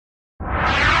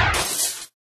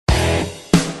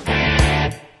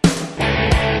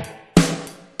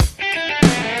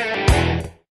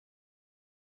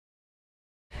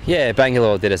Yeah,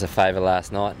 Bangalore did us a favour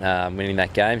last night, winning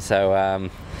that game. So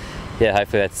yeah,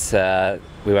 hopefully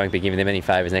we won't be giving them any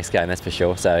favours next game, that's for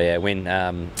sure. So yeah, win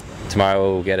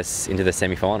tomorrow will get us into the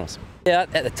semi-finals. Yeah,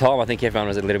 at the time I think everyone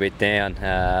was a little bit down.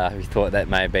 We thought that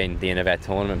may have been the end of our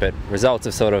tournament, but results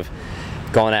have sort of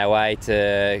gone our way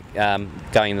to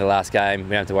going into the last game.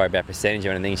 We don't have to worry about percentage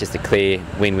or anything, it's just a clear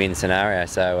win-win scenario.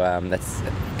 So that's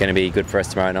going to be good for us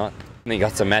tomorrow night. We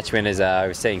got some match winners.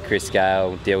 We've seen Chris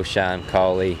Gale, Dilshan,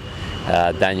 Coley,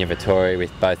 Daniel Vittori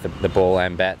with both the ball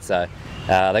and bat. So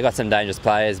they got some dangerous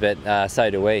players, but so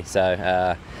do we.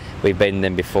 So we've beaten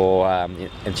them before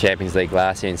in Champions League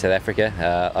last year in South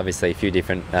Africa. Obviously a few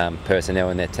different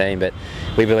personnel in their team, but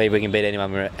we believe we can beat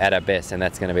anyone at our best, and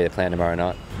that's going to be the plan tomorrow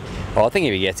night. Well, I think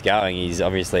if he gets going, he's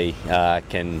obviously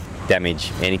can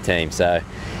damage any team. So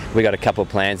we got a couple of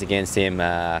plans against him,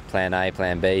 plan A,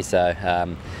 plan B. So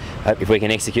if we can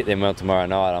execute them well tomorrow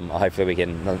night, hopefully we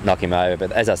can knock him over.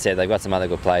 But as I said, they've got some other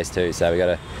good players too, so we've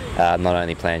got to not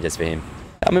only plan just for him.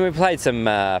 I mean, we played some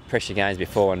pressure games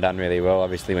before and done really well.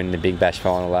 Obviously winning the Big Bash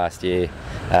final last year,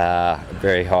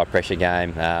 very high pressure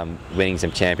game, winning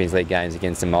some Champions League games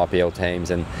against some IPL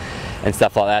teams and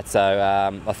stuff like that.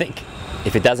 So I think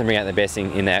if it doesn't bring out the best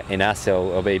in us,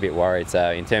 I'll be a bit worried.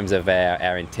 So in terms of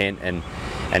our intent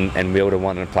and will to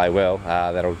want to play well,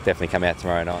 that'll definitely come out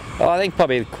tomorrow night. Well, I think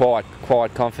probably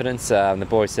quiet confidence. The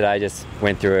boys today just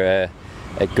went through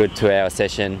a good 2-hour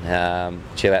session,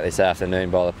 chill out this afternoon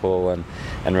by the pool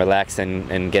and relax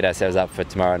and get ourselves up for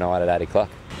tomorrow night at 8 o'clock.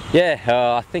 Yeah,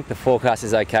 I think the forecast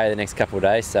is okay the next couple of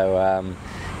days, so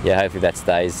yeah, hopefully that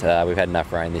stays. We've had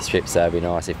enough rain this trip, so it'd be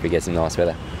nice if we get some nice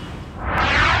weather.